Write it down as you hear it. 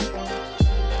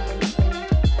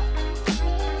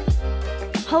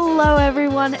Hello,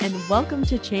 everyone, and welcome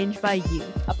to Change by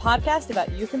Youth, a podcast about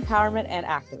youth empowerment and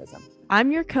activism. I'm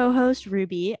your co-host,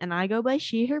 Ruby, and I go by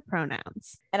she, her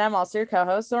pronouns. And I'm also your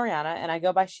co-host, Oriana, and I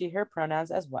go by she, her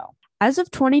pronouns as well. As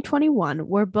of 2021,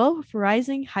 we're both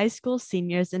rising high school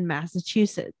seniors in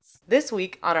Massachusetts. This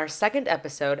week, on our second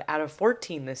episode out of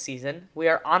 14 this season, we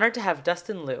are honored to have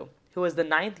Dustin Liu, who was the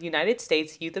 9th United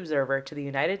States Youth Observer to the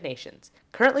United Nations.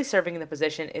 Currently serving in the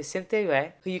position is Cynthia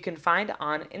Yue, who you can find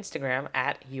on Instagram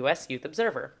at US Youth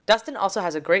Observer. Dustin also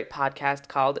has a great podcast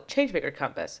called Changemaker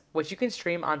Compass, which you can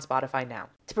stream on Spotify now.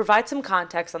 To provide some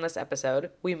context on this episode,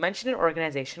 we mentioned an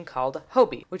organization called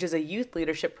HOBY, which is a youth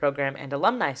leadership program and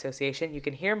alumni association you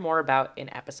can hear more about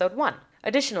in episode 1.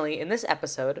 Additionally, in this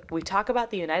episode, we talk about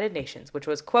the United Nations, which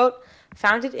was, quote,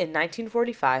 founded in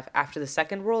 1945 after the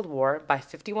Second World War by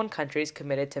 51 countries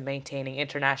committed to maintaining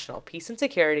international peace and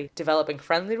security, developing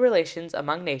friendly relations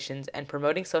among nations, and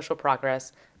promoting social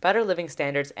progress, better living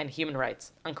standards, and human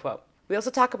rights, unquote. We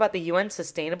also talk about the UN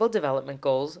Sustainable Development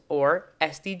Goals, or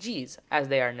SDGs, as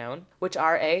they are known, which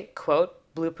are a, quote,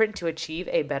 blueprint to achieve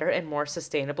a better and more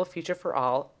sustainable future for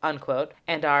all, unquote,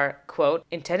 and are, quote,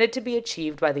 intended to be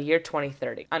achieved by the year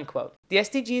 2030, unquote. The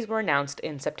SDGs were announced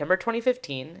in September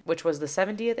 2015, which was the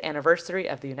 70th anniversary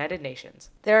of the United Nations.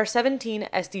 There are 17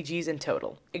 SDGs in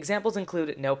total. Examples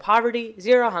include no poverty,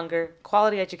 zero hunger,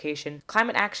 quality education,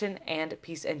 climate action, and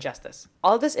peace and justice.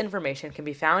 All of this information can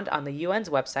be found on the UN's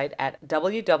website at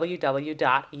www.un.org,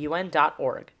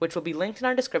 which will be linked in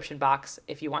our description box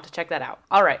if you want to check that out.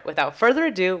 All right, without further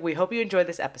ado, we hope you enjoyed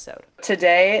this episode.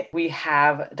 Today, we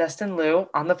have Dustin Liu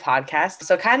on the podcast.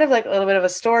 So kind of like a little bit of a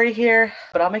story here,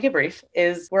 but I'll make it brief.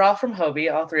 Is we're all from HOBY,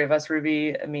 all three of us,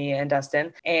 Ruby, me, and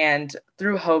Dustin. And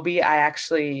through HOBY,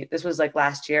 this was like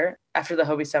last year, after the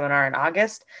HOBY seminar in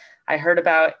August, I heard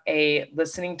about a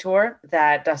listening tour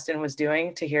that Dustin was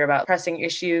doing to hear about pressing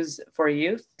issues for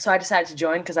youth. So I decided to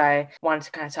join because I wanted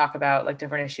to kind of talk about like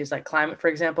different issues like climate, for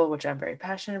example, which I'm very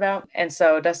passionate about. And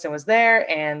so Dustin was there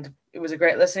and it was a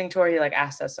great listening tour. He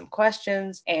asked us some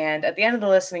questions. And at the end of the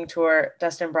listening tour,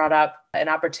 Dustin brought up an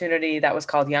opportunity that was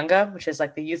called Younga, which is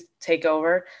like the youth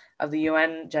takeover of the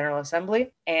UN General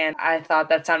Assembly. And I thought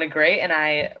that sounded great and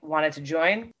I wanted to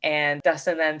join. And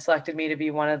Dustin then selected me to be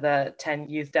one of the 10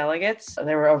 youth delegates.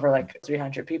 There were over like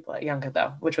 300 people at Younga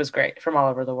though, which was great from all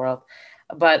over the world.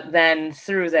 But then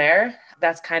through there,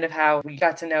 that's kind of how we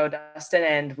got to know Dustin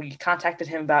and we contacted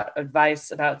him about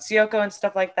advice about Sioko and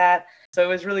stuff like that. So it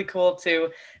was really cool to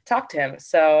talk to him.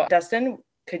 So Dustin,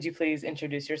 could you please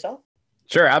introduce yourself?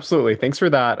 Sure, absolutely. Thanks for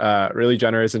that really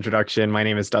generous introduction. My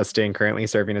name is Dustin, currently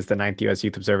serving as the 9th U.S.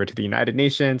 Youth Observer to the United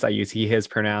Nations. I use he, his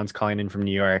pronouns, calling in from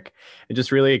New York. I'm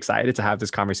just really excited to have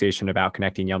this conversation about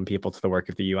connecting young people to the work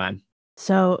of the UN.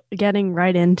 So getting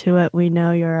right into it, we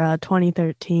know you're a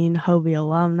 2013 HOBY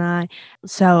alumni.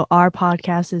 So our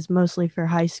podcast is mostly for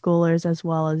high schoolers as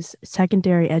well as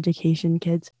secondary education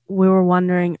kids. We were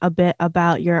wondering a bit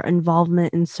about your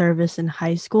involvement in service in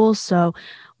high school. So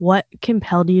what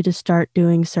compelled you to start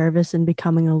doing service and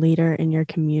becoming a leader in your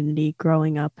community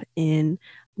growing up in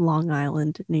Long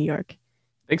Island, New York?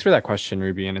 Thanks for that question,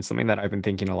 Ruby. And it's something that I've been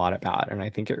thinking a lot about. And I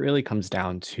think it really comes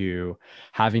down to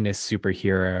having a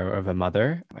superhero of a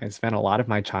mother. I spent a lot of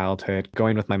my childhood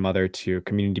going with my mother to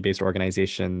community-based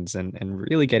organizations and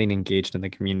really getting engaged in the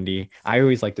community. I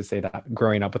always like to say that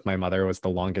growing up with my mother was the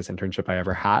longest internship I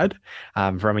ever had.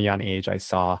 From a young age, I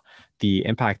saw the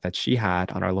impact that she had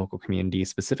on our local community,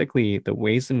 specifically the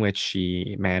ways in which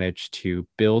she managed to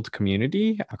build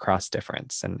community across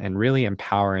difference and really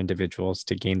empower individuals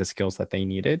to gain the skills that they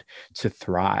needed to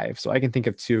thrive. So I can think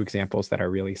of two examples that are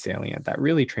really salient, that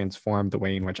really transformed the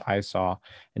way in which I saw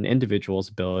an individual's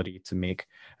ability to make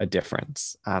a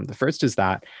difference. The first is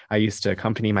that I used to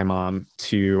accompany my mom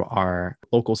to our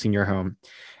local senior home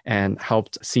and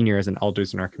helped seniors and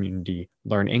elders in our community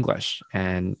learn English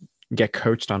and get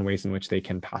coached on ways in which they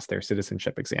can pass their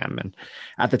citizenship exam. And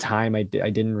at the time, I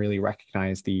didn't really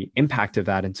recognize the impact of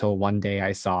that until one day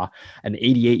I saw an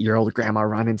 88-year-old grandma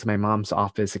run into my mom's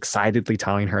office, excitedly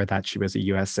telling her that she was a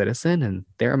US citizen. And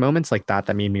there are moments like that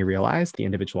that made me realize the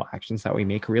individual actions that we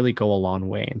make really go a long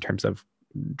way in terms of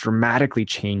dramatically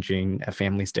changing a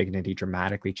family's dignity,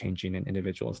 dramatically changing an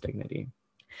individual's dignity.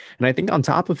 And I think on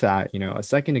top of that, a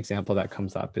second example that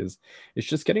comes up is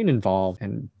just getting involved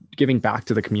and giving back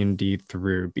to the community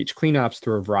through beach cleanups,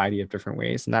 through a variety of different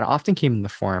ways. And that often came in the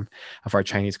form of our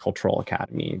Chinese Cultural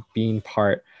Academy, being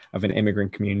part of an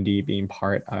immigrant community, being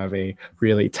part of a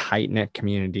really tight-knit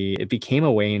community. It became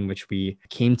a way in which we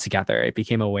came together. It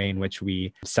became a way in which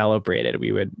we celebrated.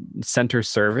 We would center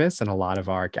service in a lot of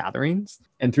our gatherings.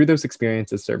 And through those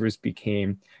experiences, servers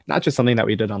became not just something that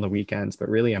we did on the weekends, but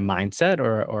really a mindset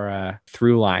or a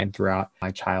through line throughout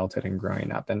my childhood and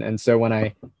growing up. And so when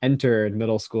I entered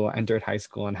middle school, entered high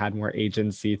school, and had more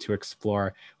agency to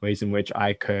explore ways in which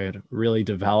I could really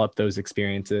develop those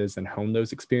experiences and hone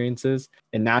those experiences,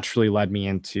 it naturally led me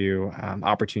into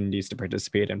opportunities to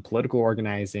participate in political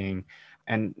organizing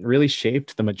and really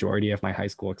shaped the majority of my high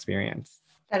school experience.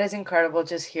 That is incredible,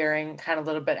 just hearing kind of a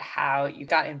little bit how you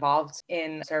got involved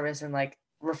in service and like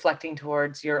reflecting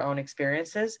towards your own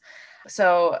experiences.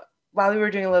 So while we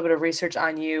were doing a little bit of research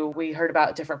on you, we heard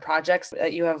about different projects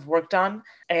that you have worked on.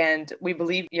 And we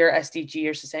believe your SDG,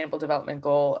 your Sustainable Development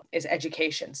Goal, is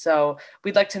education. So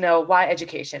we'd like to know, why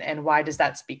education, and why does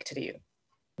that speak to you?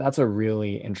 That's a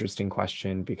really interesting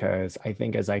question, because I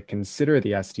think as I consider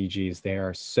the SDGs, they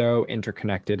are so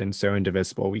interconnected and so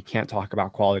indivisible. We can't talk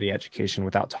about quality education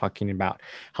without talking about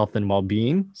health and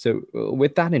well-being. So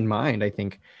with that in mind, I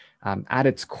think at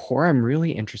its core, I'm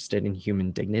really interested in human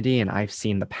dignity, and I've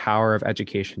seen the power of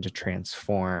education to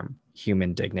transform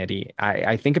human dignity.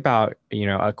 I think about,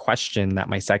 a question that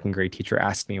my second grade teacher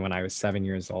asked me when I was 7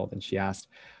 years old, and she asked,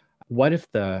 what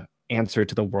if the answer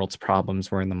to the world's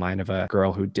problems were in the mind of a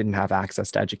girl who didn't have access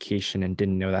to education and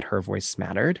didn't know that her voice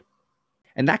mattered?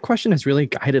 And that question has really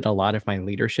guided a lot of my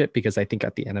leadership, because I think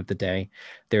at the end of the day,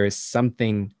 there is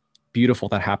something beautiful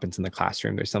that happens in the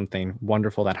classroom. There's something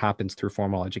wonderful that happens through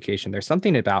formal education. There's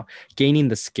something about gaining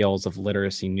the skills of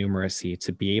literacy, numeracy,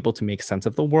 to be able to make sense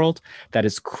of the world that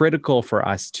is critical for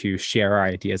us to share our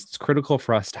ideas. It's critical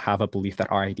for us to have a belief that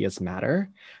our ideas matter.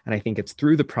 And I think it's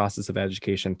through the process of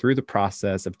education, through the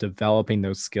process of developing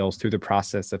those skills, through the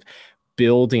process of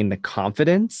building the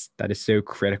confidence that is so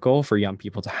critical for young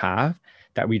people to have,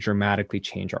 that we dramatically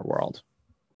change our world.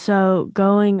 So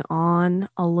going on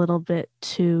a little bit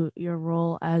to your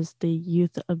role as the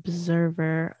youth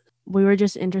observer, we were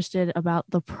just interested about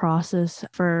the process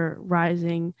for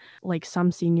rising. Like,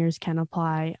 some seniors can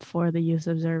apply for the youth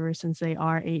observer since they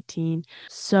are 18.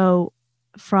 So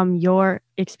from your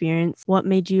experience, what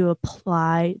made you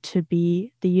apply to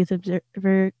be the youth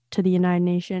observer to the United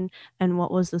Nations, and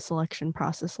what was the selection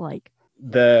process like?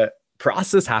 The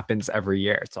process happens every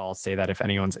year. So I'll say that if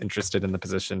anyone's interested in the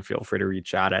position, feel free to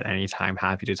reach out at any time.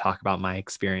 Happy to talk about my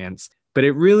experience. But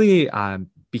it really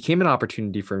became an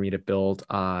opportunity for me to build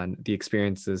on the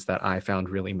experiences that I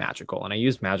found really magical. And I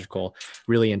use magical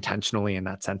really intentionally in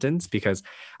that sentence, because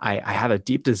I have a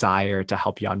deep desire to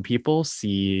help young people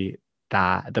see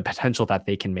that the potential that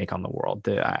they can make on the world.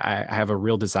 I have a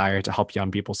real desire to help young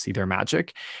people see their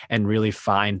magic and really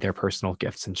find their personal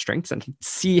gifts and strengths and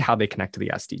see how they connect to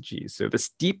the SDGs. So this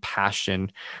deep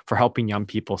passion for helping young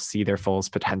people see their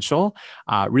fullest potential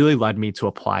really led me to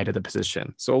apply to the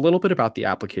position. So a little bit about the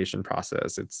application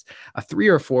process. It's a 3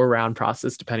 or 4 round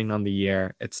process, depending on the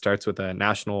year. It starts with a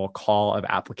national call of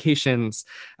applications.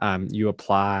 You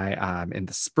apply in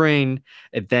the spring.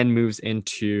 It then moves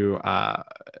into,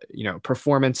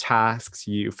 performance tasks.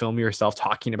 You film yourself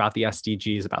talking about the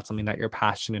SDGs, about something that you're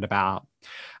passionate about.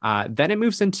 Then it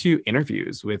moves into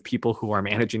interviews with people who are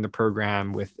managing the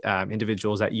program, with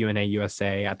individuals at UNA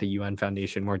USA, at the UN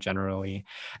Foundation more generally.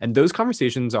 And those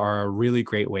conversations are a really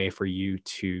great way for you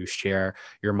to share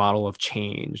your model of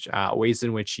change, ways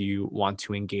in which you want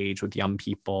to engage with young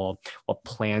people, what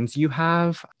plans you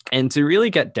have, and to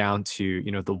really get down to,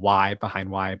 the why behind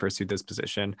why I pursued this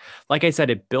position. Like I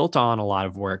said, it built on a lot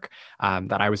of work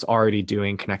that I was already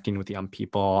doing, connecting with young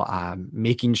people,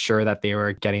 making sure that they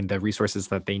were getting the resources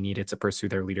that they needed to pursue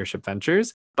their leadership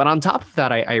ventures. But on top of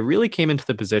that, I really came into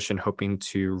the position hoping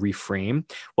to reframe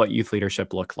what youth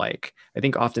leadership looked like. I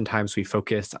think oftentimes we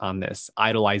focus on this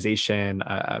idolization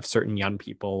of certain young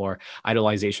people, or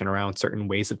idolization around certain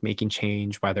ways of making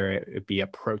change, whether it be a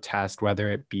protest,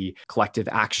 whether it be collective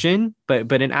action.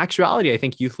 But in actuality, I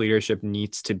think youth leadership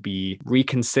needs to be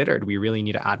reconsidered. We really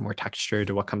need to add more texture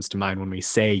to what comes to mind when we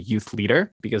say youth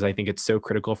leader, because I think it's so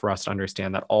critical for us to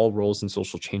understand that all roles in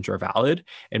social change are valid.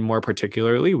 And more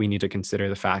particularly, we need to consider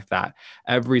the fact that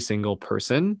every single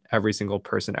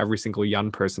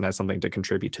young person has something to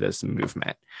contribute to this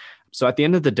movement. So at the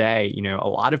end of the day, a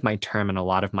lot of my term and a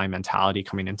lot of my mentality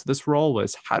coming into this role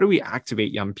was, how do we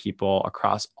activate young people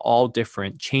across all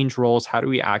different change roles? How do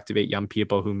we activate young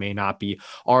people who may not be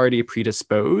already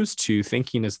predisposed to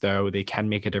thinking as though they can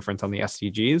make a difference on the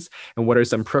SDGs? And what are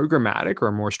some programmatic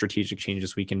or more strategic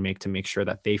changes we can make sure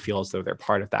that they feel as though they're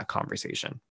part of that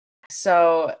conversation?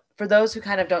 So for those who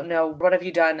kind of don't know, what have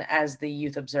you done as the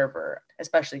youth observer,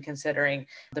 especially considering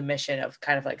the mission of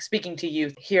kind of like speaking to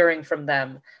youth, hearing from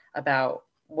them about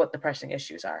what the pressing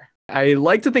issues are? I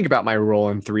like to think about my role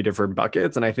in three different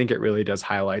buckets, and I think it really does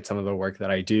highlight some of the work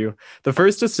that I do. The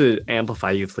first is to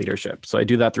amplify youth leadership. So I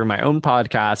do that through my own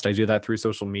podcast. I do that through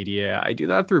social media. I do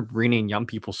that through bringing young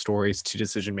people's stories to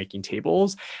decision-making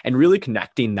tables and really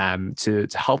connecting them to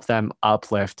help them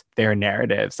uplift their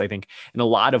narratives. I think in a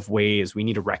lot of ways, we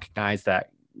need to recognize that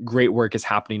great work is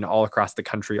happening all across the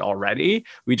country already.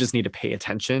 We just need to pay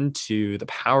attention to the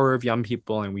power of young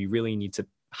people, and we really need to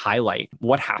highlight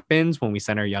what happens when we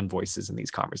center young voices in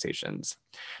these conversations.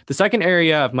 The second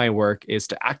area of my work is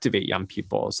to activate young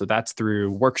people. So that's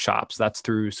through workshops, that's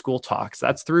through school talks,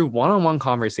 that's through one-on-one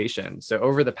conversations. So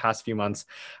over the past few months,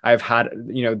 I've had,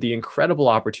 the incredible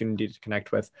opportunity to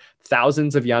connect with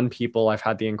thousands of young people. I've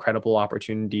had the incredible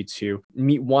opportunity to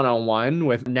meet one-on-one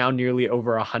with now nearly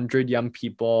over 100 young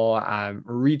people,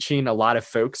 reaching a lot of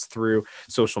folks through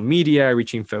social media,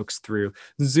 reaching folks through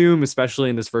Zoom, especially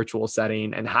in this virtual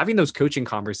setting, and having those coaching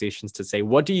conversations to say,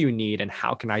 what do you need and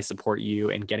how can I support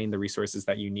you in getting the resources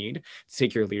that you need to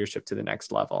take your leadership to the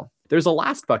next level? There's a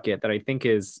last bucket that I think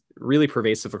is really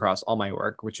pervasive across all my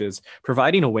work, which is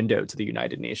providing a window to the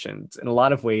United Nations. In a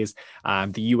lot of ways,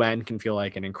 the UN can feel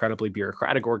like an incredibly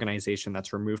bureaucratic organization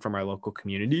that's removed from our local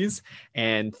communities.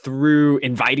 And through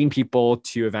inviting people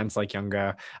to events like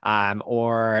Younga,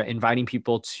 or inviting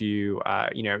people to,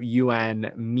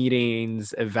 UN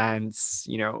meetings, events,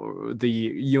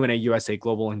 the UNA USA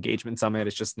Global Engagement Summit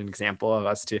is just an example of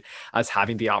us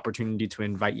having the opportunity to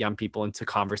invite young people into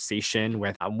conversation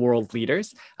with world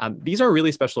leaders. These are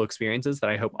really special experiences that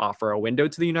I hope offer a window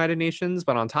to the United Nations.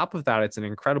 But on top of that, it's an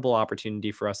incredible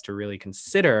opportunity for us to really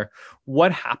consider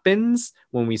what happens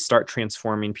when we start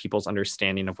transforming people's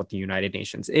understanding of what the United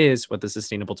Nations is, what the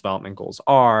Sustainable Development Goals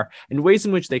are, and ways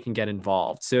in which they can get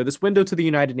involved. So this window to the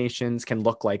United Nations can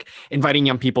look like inviting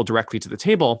young people directly to the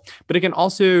table, but it can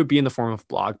also be in the form of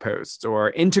blog posts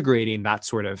or integrating that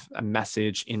sort of a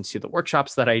message into the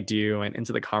workshops that I do and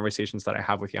into the conversations that I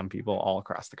have with young people all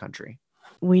across the country.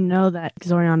 We know that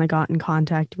Zoriana got in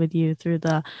contact with you through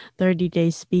the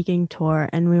 30-day speaking tour,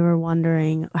 and we were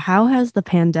wondering, how has the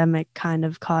pandemic kind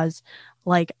of caused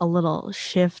like a little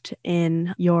shift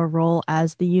in your role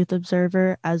as the youth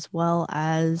observer, as well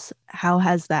as how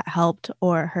has that helped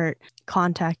or hurt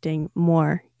contacting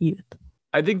more youth?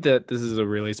 I think that this is a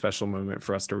really special moment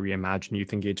for us to reimagine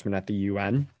youth engagement at the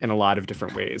UN in a lot of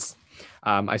different ways.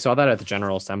 I saw that at the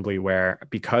General Assembly, where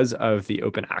because of the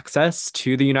open access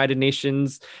to the United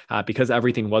Nations, because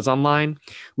everything was online,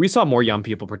 we saw more young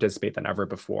people participate than ever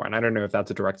before. And I don't know if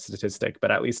that's a direct statistic, but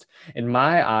at least in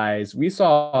my eyes, we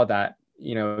saw that,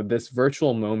 this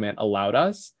virtual moment allowed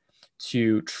us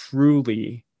to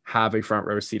truly have a front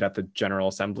row seat at the General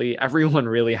Assembly. Everyone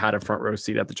really had a front row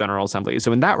seat at the General Assembly.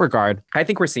 So in that regard, I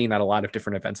think we're seeing that a lot of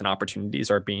different events and opportunities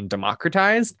are being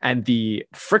democratized, and the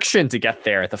friction to get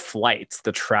there, the flights,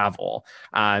 the travel,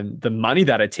 the money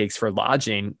that it takes for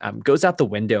lodging goes out the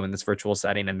window in this virtual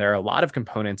setting. And there are a lot of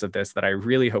components of this that I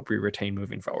really hope we retain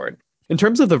moving forward. In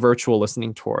terms of the virtual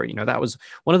listening tour, that was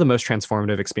one of the most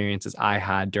transformative experiences I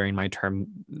had during my term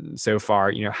so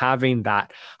far. Having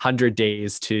that 100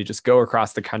 days to just go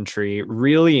across the country,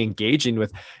 really engaging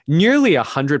with nearly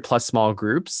 100 plus small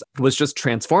groups was just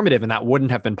transformative. And that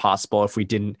wouldn't have been possible if we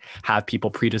didn't have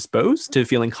people predisposed to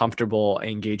feeling comfortable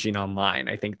engaging online.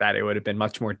 I think that it would have been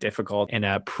much more difficult in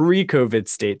a pre-COVID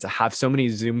state to have so many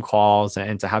Zoom calls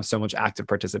and to have so much active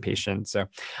participation. So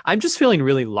I'm just feeling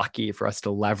really lucky for us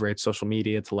to leverage social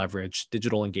media, to leverage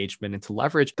digital engagement, and to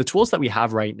leverage the tools that we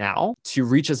have right now to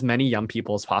reach as many young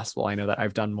people as possible. I know that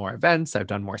I've done more events, I've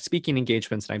done more speaking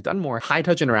engagements, and I've done more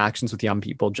high-touch interactions with young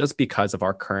people just because of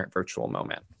our current virtual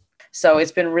moment. So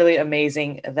it's been really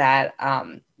amazing that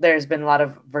there's been a lot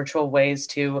of virtual ways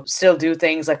to still do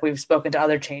things. Like we've spoken to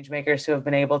other change makers who have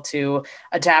been able to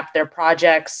adapt their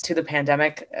projects to the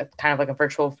pandemic, kind of like a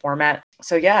virtual format.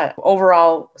 So yeah,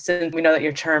 overall, since we know that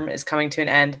your term is coming to an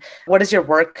end, what has your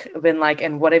work been like,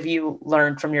 and what have you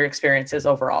learned from your experiences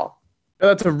overall?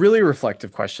 That's a really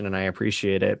reflective question, and I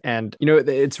appreciate it. And,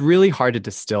 it's really hard to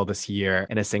distill this year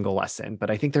in a single lesson, but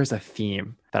I think there's a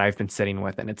theme that I've been sitting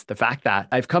with, and it's the fact that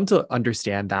I've come to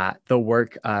understand that the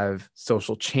work of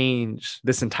social change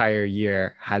this entire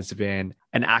year has been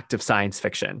an act of science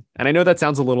fiction. And I know that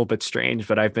sounds a little bit strange,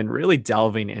 but I've been really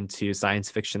delving into science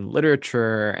fiction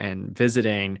literature and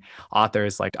visiting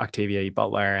authors like Octavia E.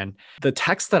 Butler. And the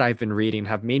texts that I've been reading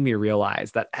have made me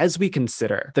realize that as we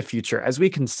consider the future, as we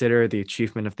consider the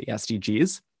achievement of the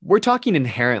SDGs, we're talking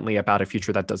inherently about a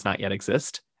future that does not yet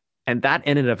exist. And that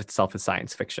in and of itself is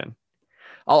science fiction.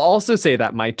 I'll also say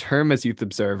that my term as youth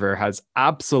observer has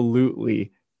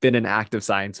absolutely been an act of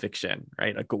science fiction,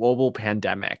 right? A global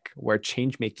pandemic where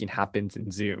change making happens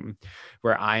in Zoom,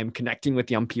 where I'm connecting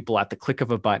with young people at the click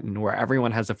of a button, where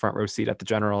everyone has a front row seat at the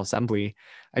General Assembly.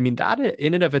 I mean, that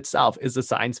in and of itself is a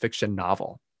science fiction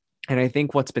novel. And I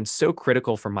think what's been so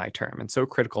critical for my term and so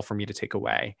critical for me to take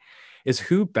away is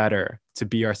who better to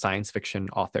be our science fiction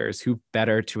authors, who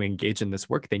better to engage in this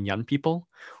work than young people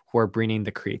who are bringing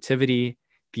the creativity,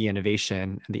 the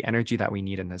innovation, and the energy that we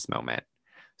need in this moment.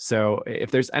 So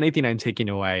if there's anything I'm taking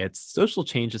away, it's social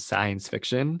change is science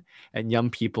fiction, and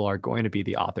young people are going to be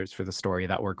the authors for the story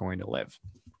that we're going to live.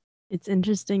 It's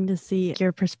interesting to see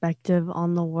your perspective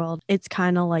on the world. It's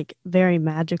kind of like very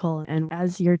magical. And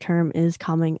as your term is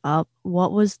coming up,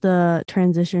 what was the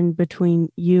transition between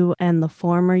you and the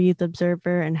former Youth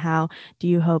Observer, and how do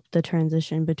you hope the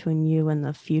transition between you and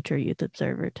the future Youth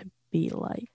Observer to be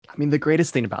like? I mean, the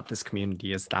greatest thing about this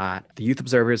community is that the Youth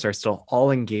Observers are still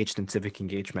all engaged in civic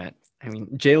engagement. I mean,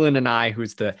 Jalen and I,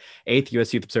 who's the 8th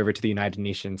U.S. Youth Observer to the United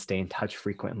Nations, stay in touch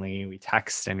frequently. We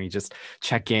text and we just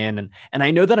check in. And I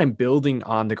know that I'm building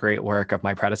on the great work of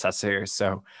my predecessors.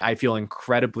 So I feel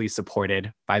incredibly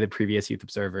supported by the previous Youth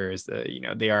Observers.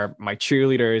 They are my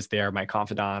cheerleaders. They are my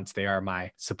confidants. They are my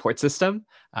support system.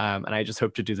 And I just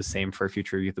hope to do the same for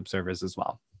future Youth Observers as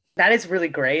well. That is really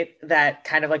great that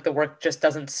kind of like the work just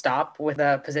doesn't stop with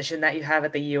a position that you have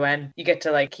at the UN. You get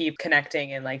to like keep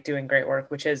connecting and like doing great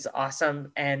work, which is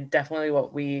awesome and definitely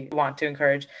what we want to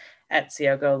encourage at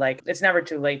CIOGO. Like, it's never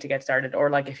too late to get started, or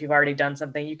like if you've already done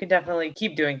something, you can definitely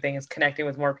keep doing things, connecting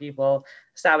with more people,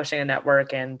 establishing a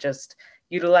network, and just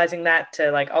utilizing that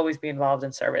to like always be involved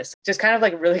in service. Just kind of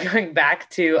like really going back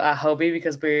to Hobie,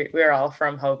 because we're all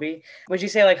from Hobie. Would you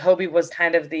say like Hobie was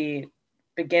kind of the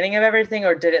beginning of everything,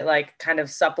 or did it like kind of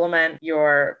supplement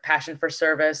your passion for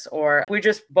service? Or we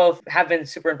just both have been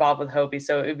super involved with Hobie,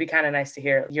 so it would be kind of nice to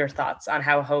hear your thoughts on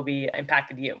how Hobie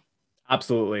impacted you.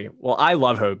 Absolutely. Well, I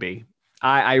love Hobie.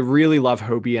 I really love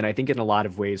Hobie, and I think in a lot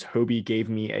of ways, Hobie gave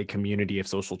me a community of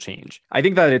social change. I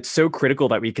think that it's so critical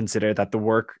that we consider that the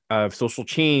work of social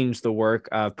change, the work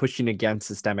of pushing against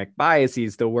systemic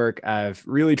biases, the work of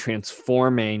really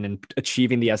transforming and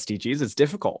achieving the SDGs is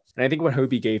difficult. And I think what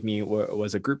Hobie gave me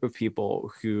was a group of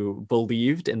people who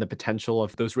believed in the potential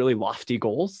of those really lofty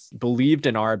goals, believed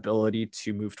in our ability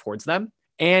to move towards them,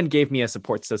 and gave me a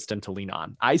support system to lean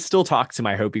on. I still talk to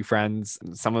my Hobie friends.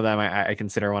 Some of them I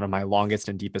consider one of my longest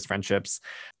and deepest friendships.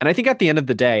 And I think at the end of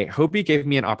the day, Hobie gave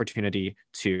me an opportunity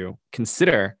to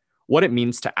consider what it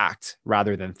means to act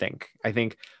rather than think. I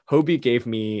think Hobie gave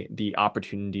me the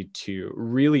opportunity to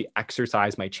really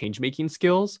exercise my change-making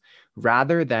skills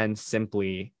rather than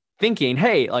simply thinking,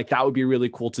 hey, like that would be really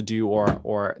cool to do,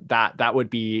 or that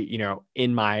would be,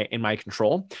 in my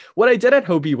control. What I did at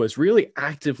Hobie was really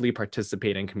actively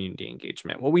participate in community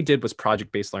engagement. What we did was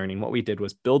project-based learning. What we did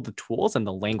was build the tools and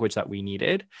the language that we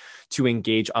needed to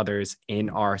engage others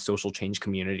in our social change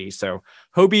community. So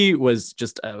Hobie was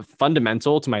just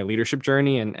fundamental to my leadership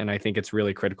journey. And I think it's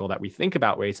really critical that we think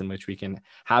about ways in which we can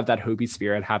have that Hobie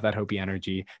spirit, have that Hobie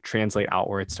energy, translate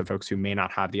outwards to folks who may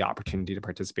not have the opportunity to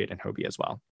participate in Hobie as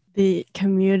well. The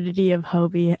community of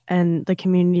Hobie and the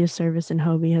community of service in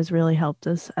Hobie has really helped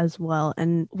us as well.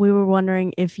 And we were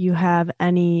wondering if you have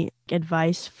any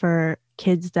advice for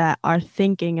kids that are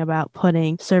thinking about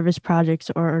putting service projects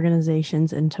or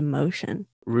organizations into motion.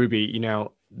 Ruby,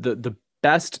 the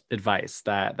best advice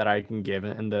that I can give,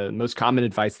 and the most common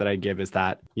advice that I give, is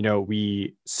that,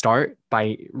 we start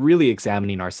by really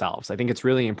examining ourselves. I think it's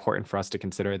really important for us to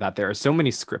consider that there are so many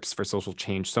scripts for social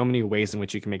change, so many ways in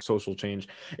which you can make social change.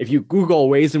 If you Google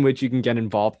ways in which you can get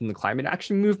involved in the climate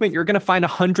action movement, you're going to find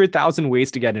 100,000 ways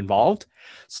to get involved.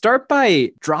 Start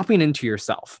by dropping into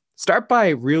yourself. Start by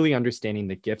really understanding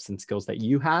the gifts and skills that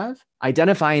you have,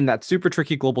 identifying that super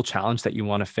tricky global challenge that you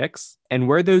want to fix, and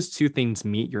where those two things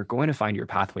meet, you're going to find your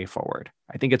pathway forward.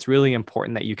 I think it's really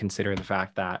important that you consider the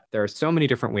fact that there are so many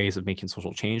different ways of making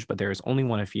social change, but there is only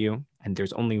one of you, and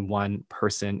there's only one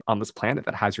person on this planet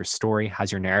that has your story,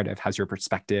 has your narrative, has your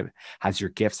perspective, has your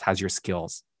gifts, has your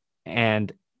skills.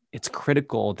 And it's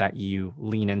critical that you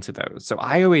lean into those. So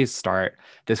I always start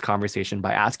this conversation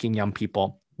by asking young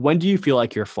people, when do you feel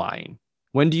like you're flying?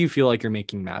 When do you feel like you're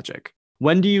making magic?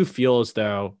 When do you feel as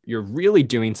though you're really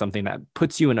doing something that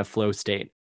puts you in a flow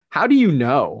state? How do you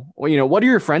know? Well, what do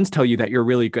your friends tell you that you're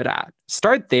really good at?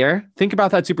 Start there. Think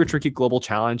about that super tricky global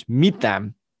challenge, meet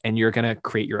them, and you're going to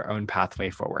create your own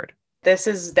pathway forward. This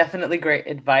is definitely great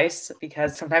advice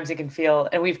because sometimes it can feel,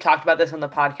 and we've talked about this on the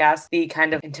podcast, the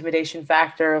kind of intimidation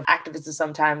factor of activism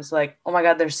sometimes like, oh my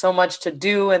God, there's so much to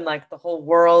do and like the whole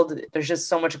world, there's just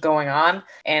so much going on.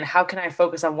 And how can I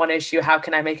focus on one issue? How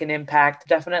can I make an impact?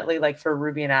 Definitely like for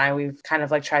Ruby and I, we've kind of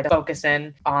like tried to focus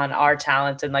in on our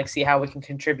talents and like see how we can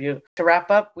contribute. To wrap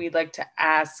up, we'd like to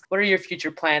ask, what are your future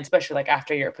plans, especially like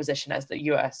after your position as the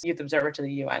U.S. Youth Observer to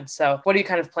the UN? So what do you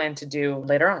kind of plan to do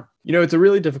later on? It's a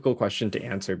really difficult question to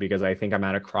answer because I think I'm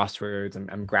at a crossroads.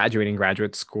 I'm graduating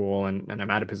graduate school and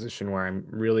I'm at a position where I'm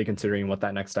really considering what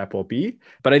that next step will be.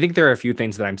 But I think there are a few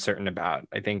things that I'm certain about.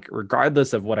 I think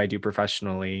regardless of what I do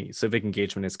professionally, civic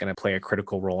engagement is going to play a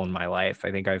critical role in my life.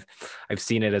 I think I've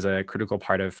seen it as a critical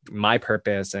part of my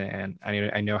purpose, and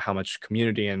I know how much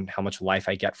community and how much life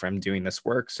I get from doing this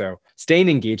work. So staying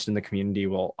engaged in the community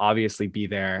will obviously be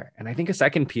there. And I think a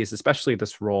second piece, especially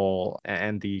this role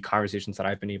and the conversations that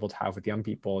I've been able to have with young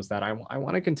people, is that I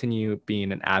want to continue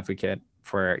being an advocate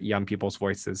for young people's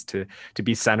voices to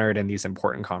be centered in these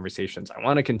important conversations. I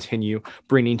want to continue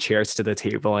bringing chairs to the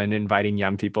table and inviting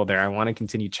young people there. I want to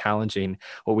continue challenging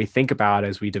what we think about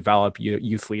as we develop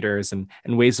youth leaders and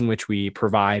ways in which we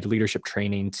provide leadership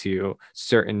training to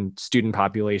certain student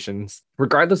populations.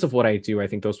 Regardless of what I do, I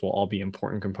think those will all be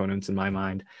important components in my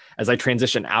mind. As I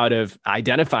transition out of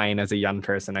identifying as a young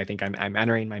person, I think I'm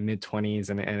entering my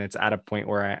mid-20s and it's at a point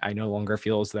where I no longer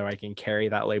feel as though I can carry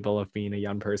that label of being a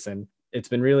young person. It's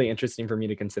been really interesting for me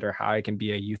to consider how I can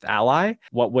be a youth ally.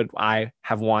 What would I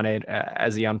have wanted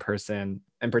as a young person,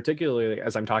 and particularly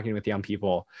as I'm talking with young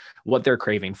people, what they're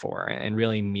craving for and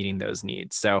really meeting those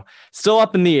needs. So still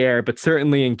up in the air, but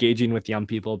certainly engaging with young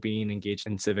people, being engaged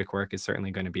in civic work is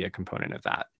certainly going to be a component of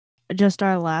that. Just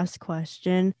our last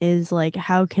question is like,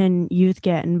 how can youth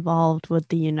get involved with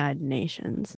the United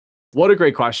Nations? What a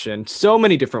great question. So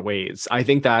many different ways. I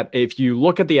think that if you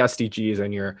look at the SDGs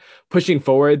and you're pushing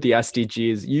forward the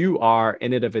SDGs, you are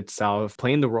in and of itself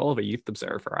playing the role of a youth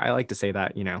observer. I like to say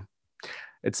that,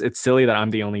 it's silly that I'm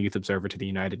the only youth observer to the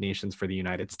United Nations for the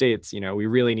United States. We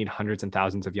really need hundreds and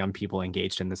thousands of young people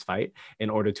engaged in this fight in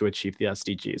order to achieve the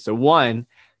SDGs. So one,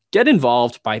 get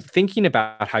involved by thinking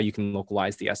about how you can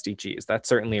localize the SDGs. That's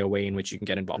certainly a way in which you can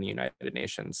get involved in the United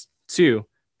Nations. Two,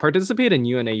 participate in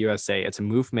UNA USA. It's a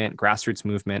movement, grassroots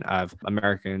movement of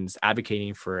Americans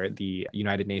advocating for the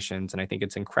United Nations. And I think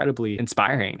it's incredibly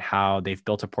inspiring how they've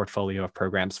built a portfolio of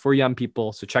programs for young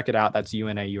people. So check it out. That's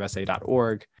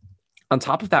unausa.org. On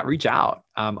top of that, reach out.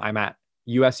 I'm at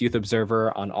US Youth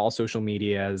Observer on all social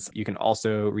medias. You can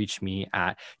also reach me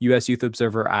at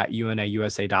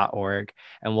usyouthobserver@unausa.org,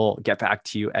 and we'll get back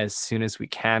to you as soon as we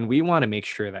can. We want to make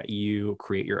sure that you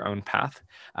create your own path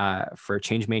for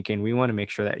change making. We want to make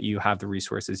sure that you have the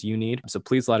resources you need. So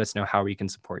please let us know how we can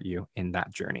support you in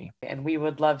that journey. And we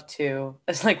would love to,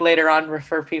 it's like later on,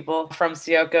 refer people from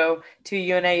Sioko to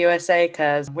UNA USA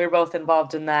because we're both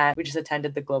involved in that. We just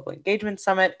attended the Global Engagement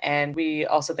Summit, and we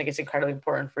also think it's incredibly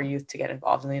important for youth to get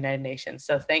involved in the United Nations.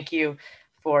 So thank you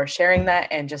for sharing that,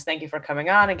 and just thank you for coming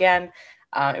on again.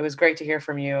 It was great to hear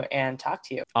from you and talk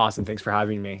to you. Awesome. Thanks for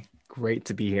having me. Great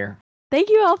to be here. Thank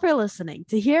you all for listening.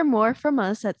 To hear more from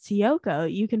us at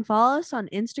Sioko, you can follow us on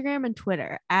Instagram and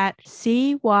Twitter at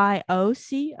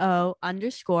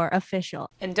CYOCO_official.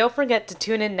 And don't forget to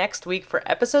tune in next week for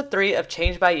episode 3 of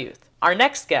Change by Youth. Our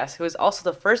next guest, who is also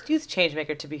the first youth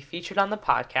changemaker to be featured on the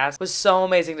podcast, was so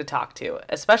amazing to talk to,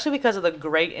 especially because of the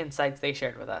great insights they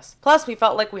shared with us. Plus, we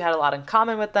felt like we had a lot in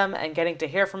common with them, and getting to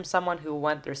hear from someone who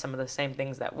went through some of the same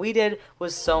things that we did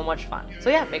was so much fun.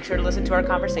 So yeah, make sure to listen to our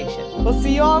conversation. We'll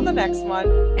see you all on the next one.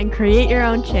 And create your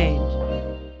own change.